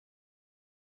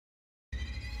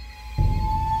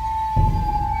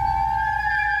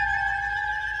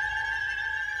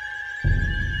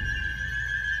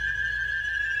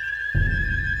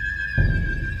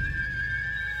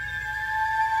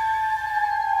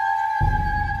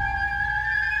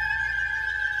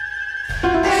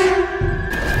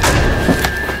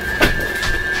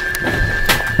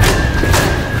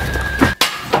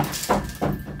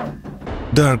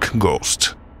Dark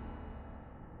Ghost.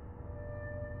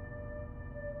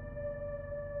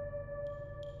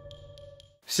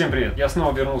 Всем привет! Я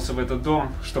снова вернулся в этот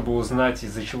дом, чтобы узнать,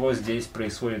 из-за чего здесь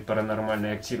происходит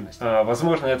паранормальная активность.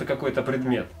 Возможно, это какой-то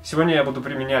предмет. Сегодня я буду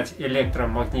применять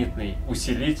электромагнитный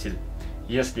усилитель.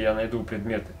 Если я найду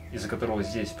предмет, из-за которого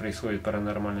здесь происходит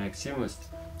паранормальная активность,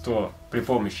 то при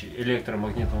помощи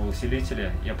электромагнитного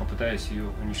усилителя я попытаюсь ее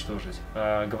уничтожить.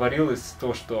 Говорилось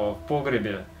то, что в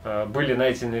погребе были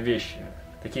найдены вещи,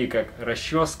 такие как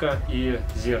расческа и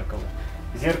зеркало.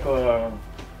 Зеркало,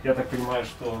 я так понимаю,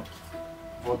 что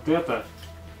вот это,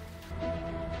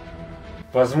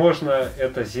 возможно,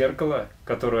 это зеркало,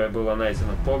 которое было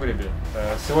найдено в погребе.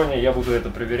 Сегодня я буду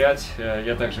это проверять.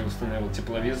 Я также установил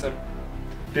тепловизор.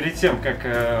 Перед тем,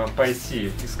 как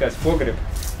пойти искать погреб,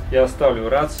 я оставлю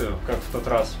рацию, как в тот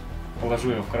раз,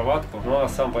 положу ее в кроватку, ну а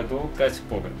сам пойду искать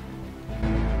погреб.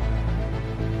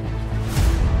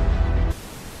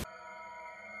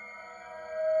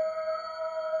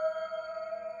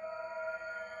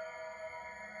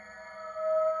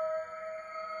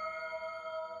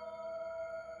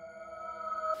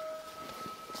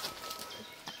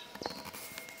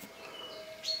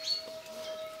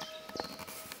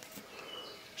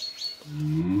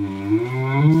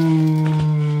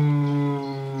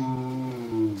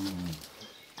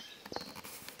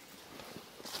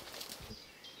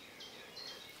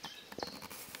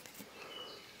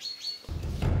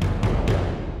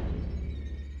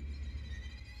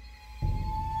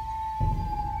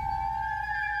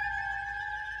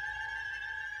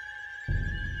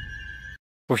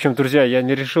 В общем, друзья, я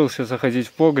не решился заходить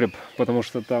в погреб, потому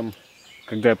что там,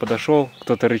 когда я подошел,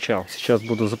 кто-то рычал. Сейчас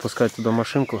буду запускать туда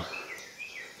машинку.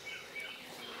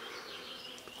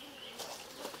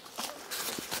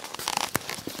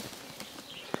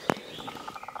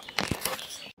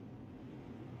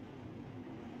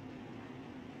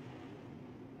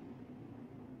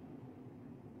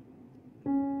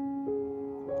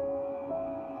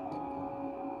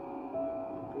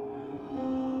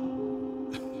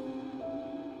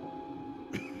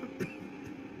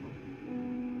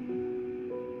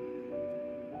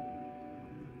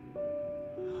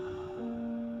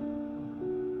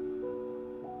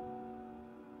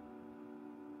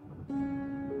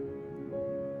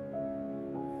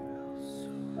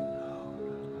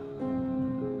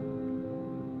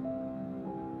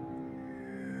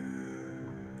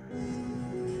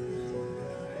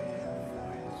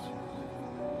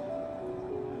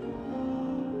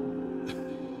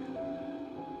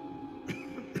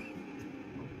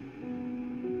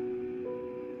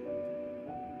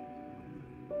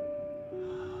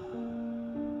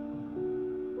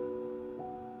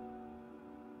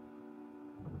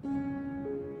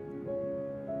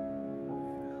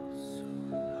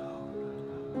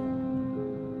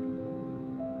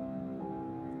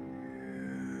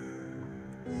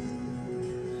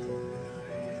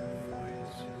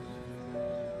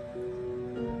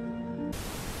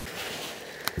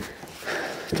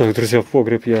 Так, друзья, в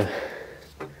погреб я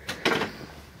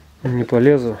не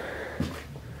полезу.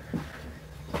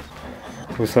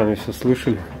 Вы сами все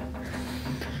слышали.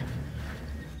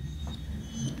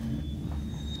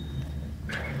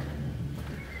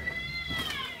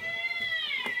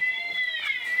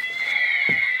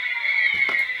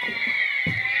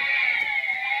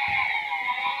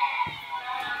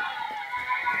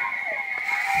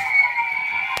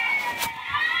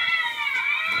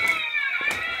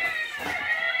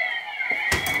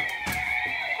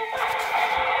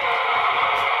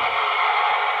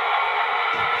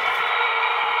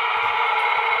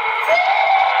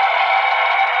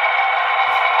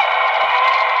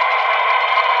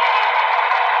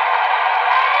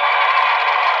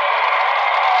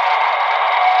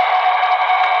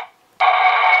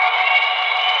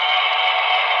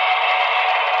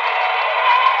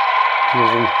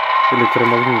 Нужен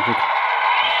электромагнитник.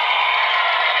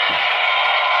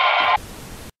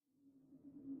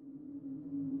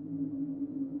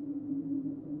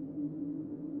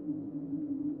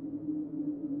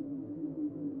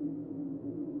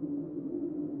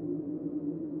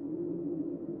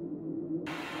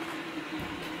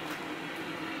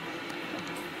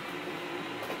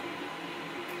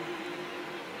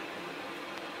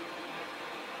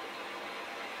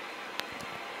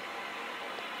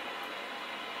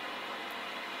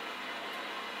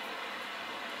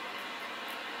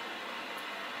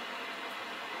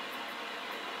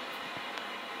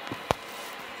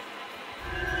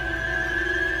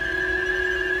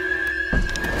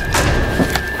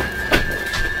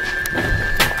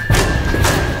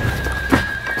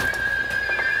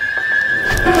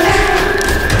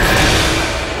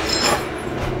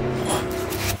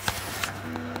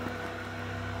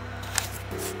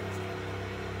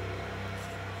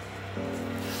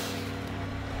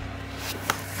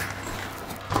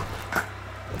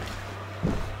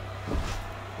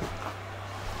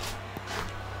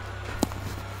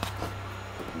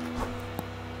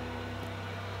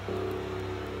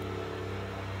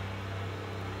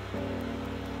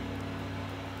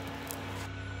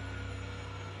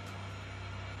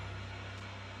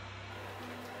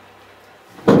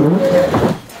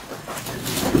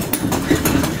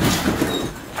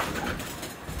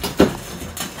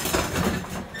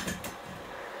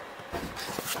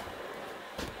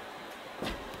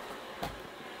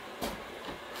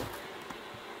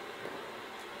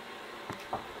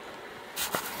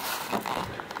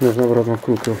 Нужно обратно в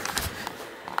круг.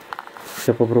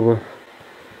 Сейчас попробую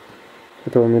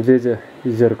этого медведя и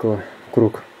зеркало в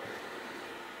круг.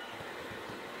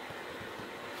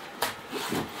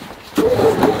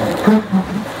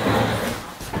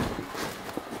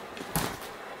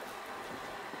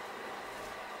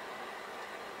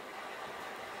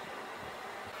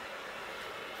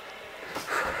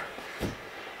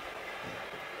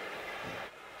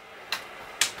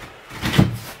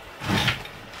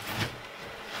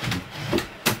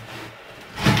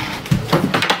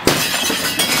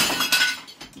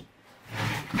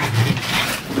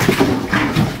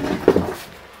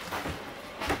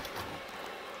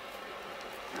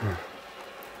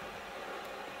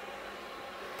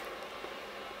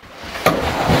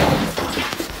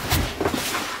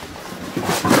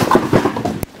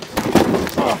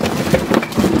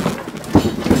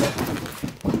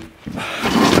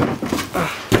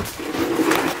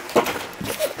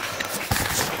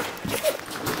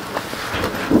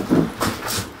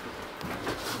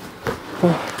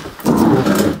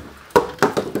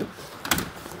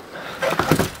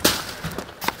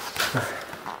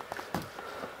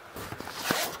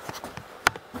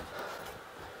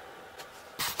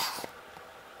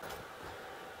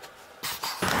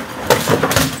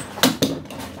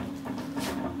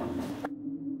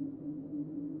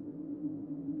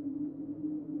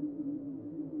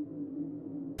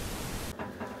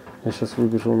 Я сейчас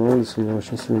выбежал на улицу, у меня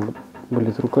очень сильно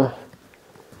болит рука.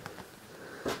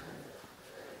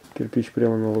 Кирпич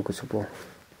прямо на локоть упал.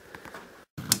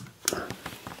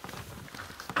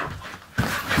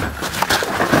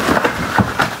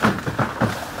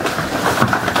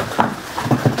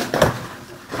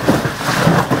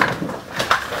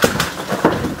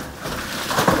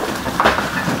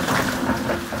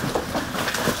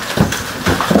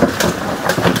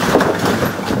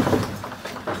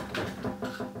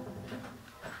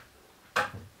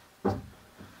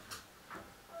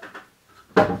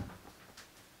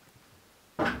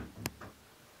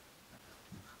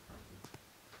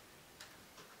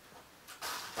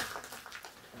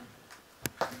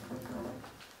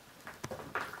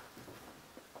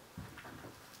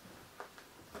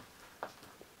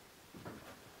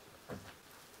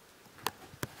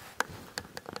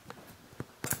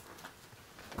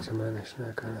 Это моя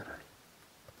ночная камера.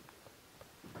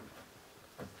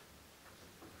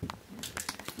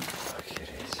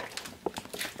 Охереть.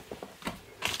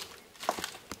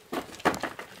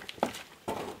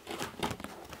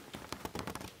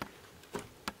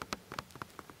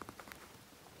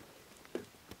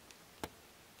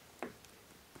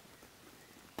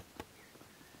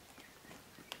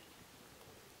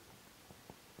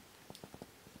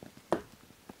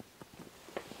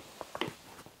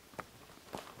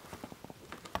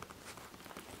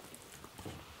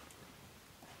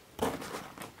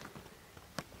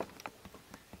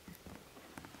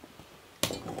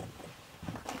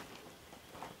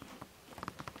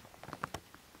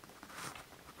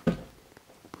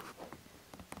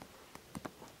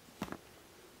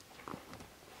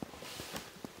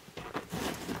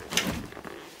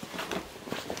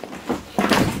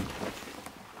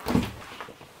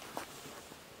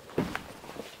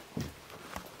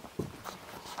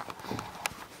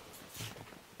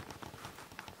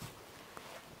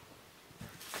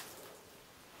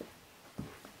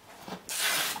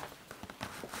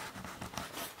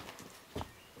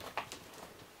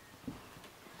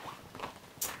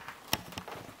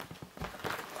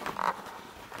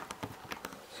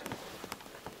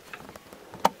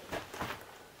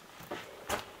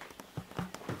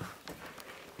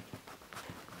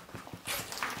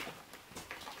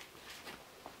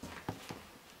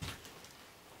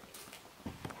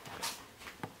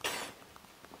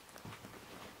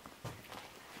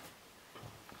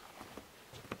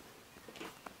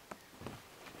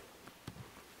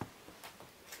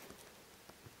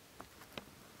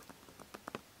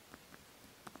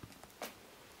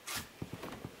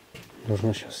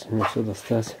 Нужно сейчас мне все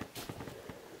достать.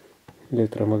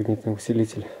 Электромагнитный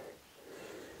усилитель.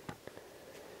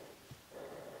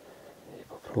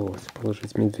 попробовать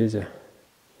положить медведя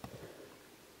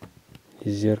и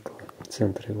зеркало в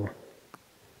центр его.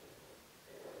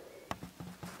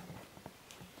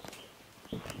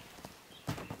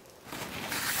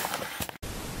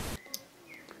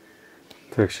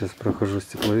 Так, сейчас прохожу с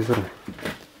тепловизором.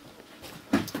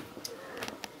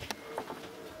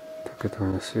 Так, это у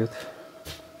меня свет.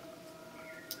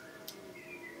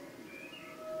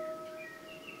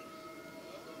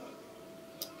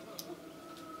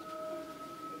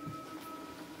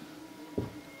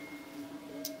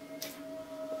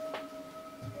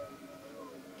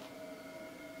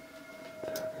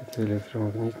 Так, это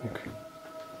электромагнитный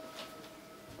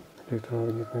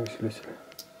усилитель.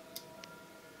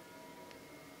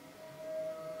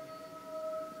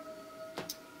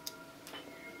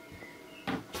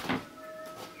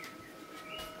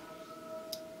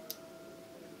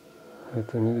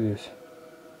 Это медведь.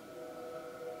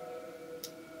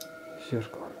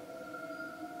 Зеркало.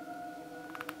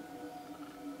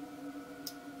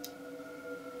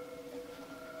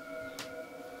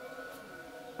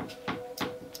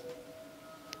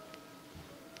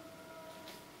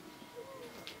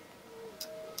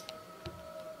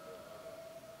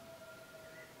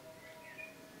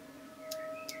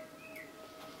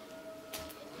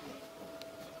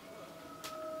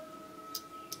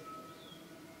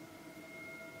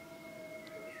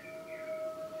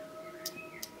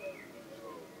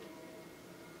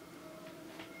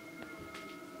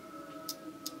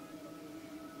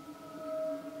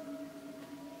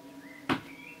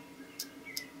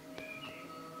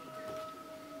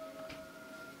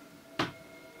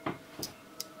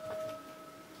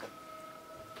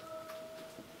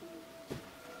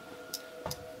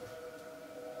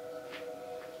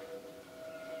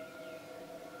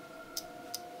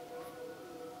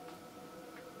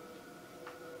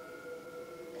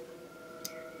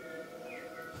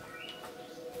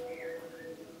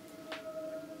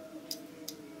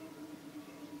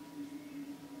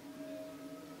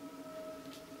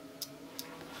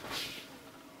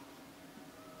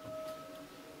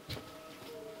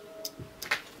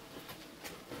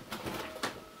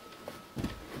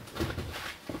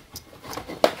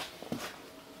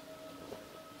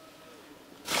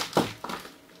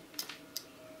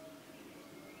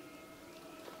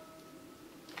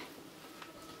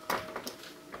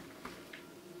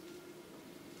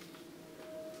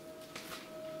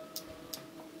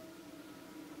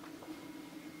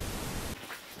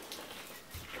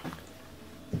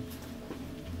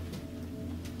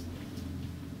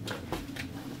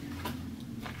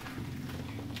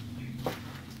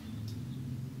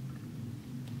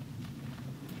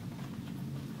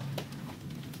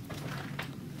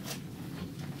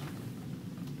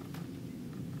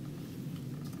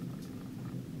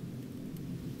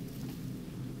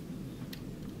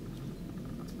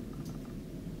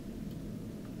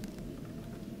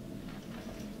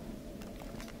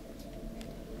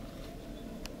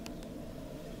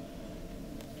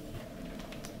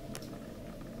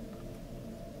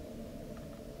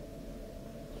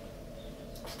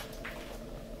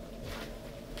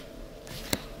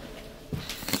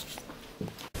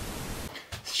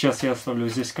 Сейчас я оставлю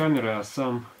здесь камеры, а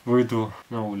сам выйду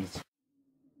на улицу.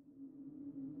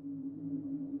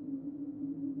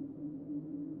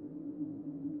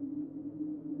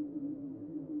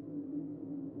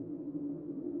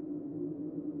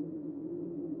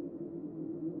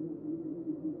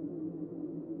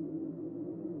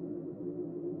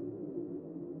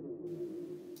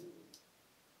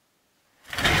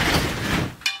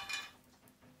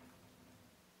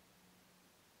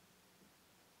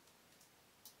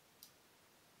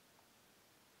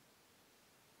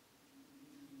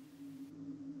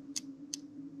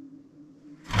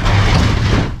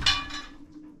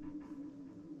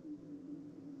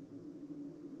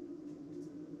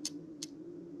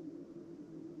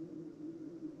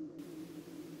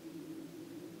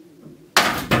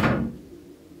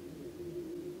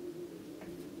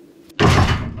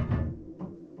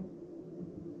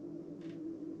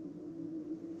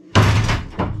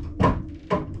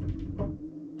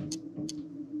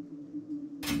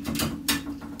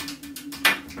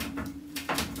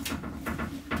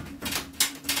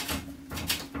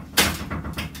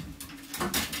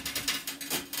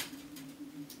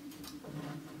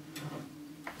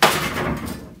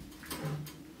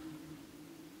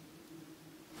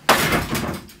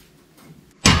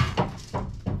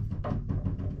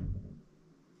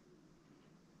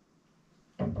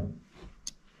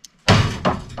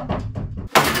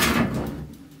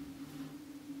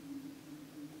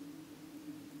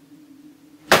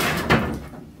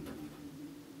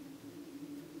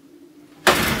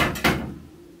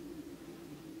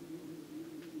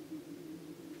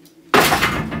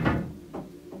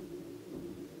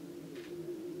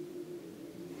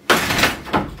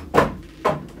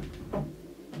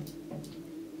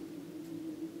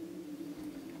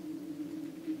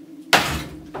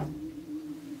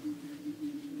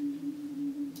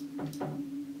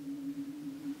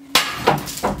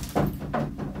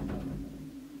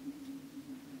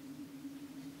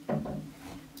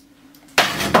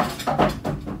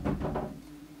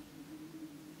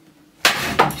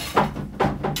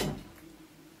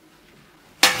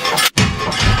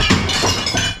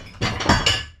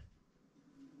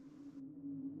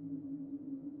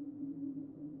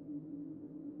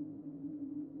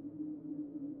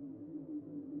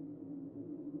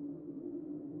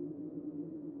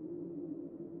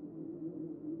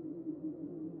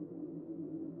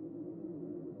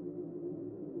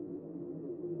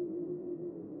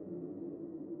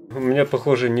 У меня,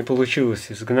 похоже, не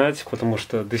получилось изгнать, потому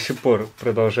что до сих пор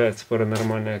продолжается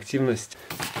паранормальная активность.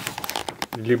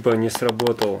 Либо не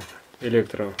сработал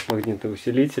электромагнитный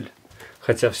усилитель,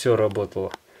 хотя все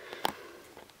работало.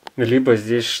 Либо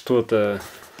здесь что-то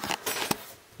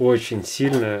очень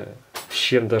сильное, с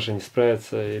чем даже не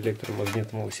справится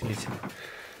электромагнитному усилителю.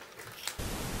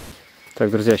 Так,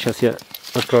 друзья, сейчас я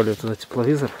отправлю туда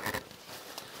тепловизор.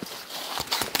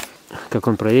 Как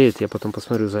он проедет, я потом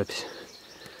посмотрю запись.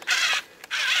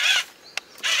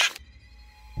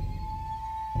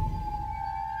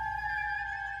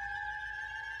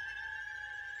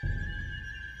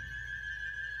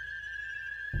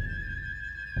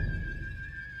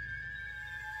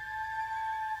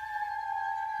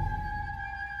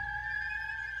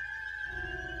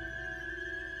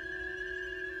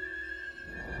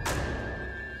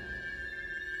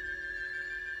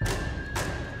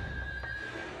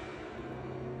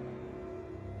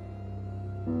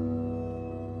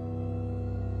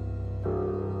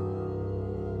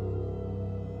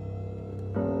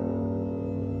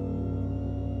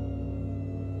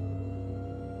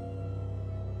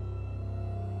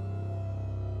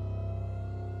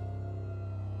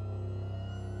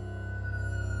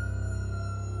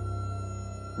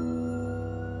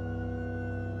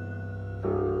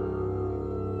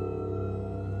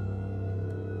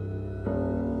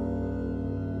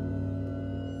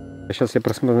 Сейчас я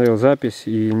просмотрел запись,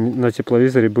 и на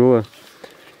тепловизоре была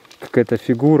какая-то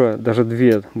фигура, даже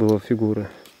две было фигуры.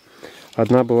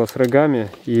 Одна была с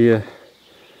рогами, и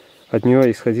от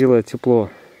нее исходило тепло.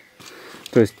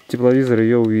 То есть тепловизор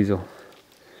ее увидел.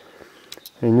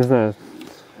 Я не знаю,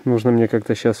 нужно мне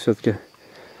как-то сейчас все-таки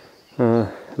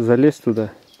залезть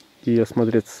туда и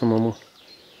осмотреться самому.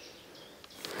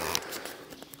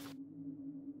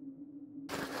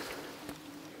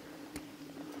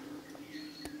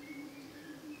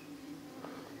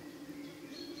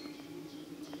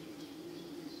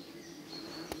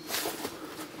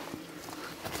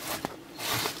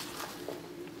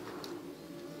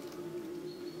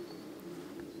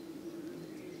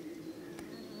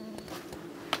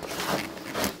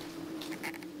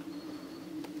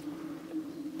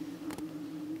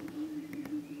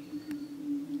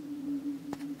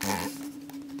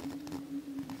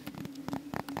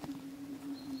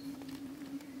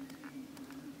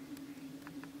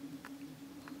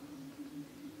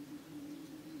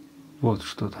 Вот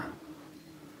что-то.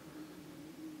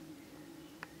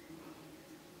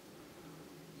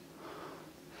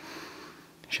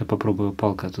 Сейчас попробую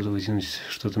палкой оттуда вытянуть.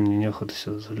 Что-то мне неохота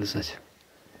сюда залезать.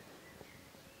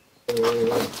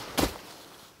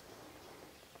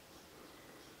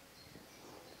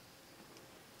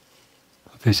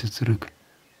 Опять этот рык.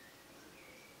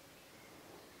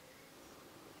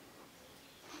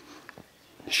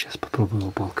 Сейчас попробую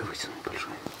его палкой вытянуть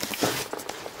большой.